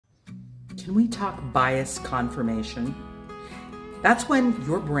Can we talk bias confirmation? That's when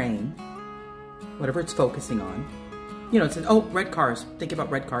your brain, whatever it's focusing on, it says, oh, red cars, think about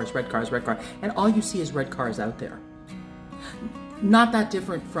red cars, red cars, red cars, and all you see is red cars out there. Not that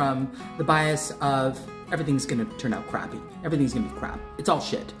different from the bias of everything's gonna turn out crappy. Everything's gonna be crap. It's all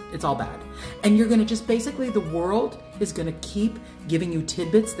shit. It's all bad. And you're gonna just basically, the world is gonna keep giving you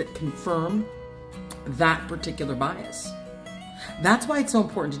tidbits that confirm that particular bias. That's why it's so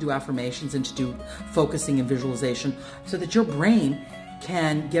important to do affirmations and to do focusing and visualization, so that your brain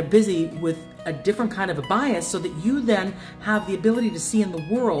can get busy with a different kind of a bias, so that you then have the ability to see in the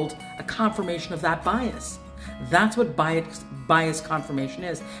world a confirmation of that bias. That's what bias confirmation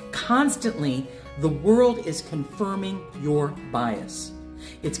is. Constantly, the world is confirming your bias.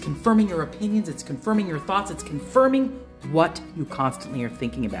 It's confirming your opinions, it's confirming your thoughts, it's confirming what you constantly are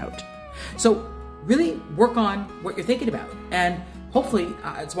thinking about. So really work on what you're thinking about. And hopefully,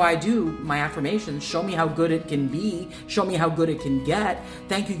 that's why I do my affirmations. Show me how good it can be. Show me how good it can get.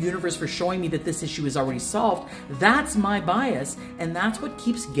 Thank you, universe, for showing me that this issue is already solved. That's my bias, and that's what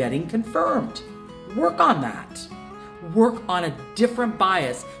keeps getting confirmed. Work on that. Work on a different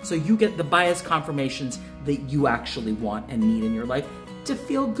bias so you get the bias confirmations that you actually want and need in your life to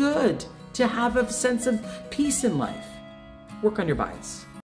feel good, to have a sense of peace in life. Work on your bias.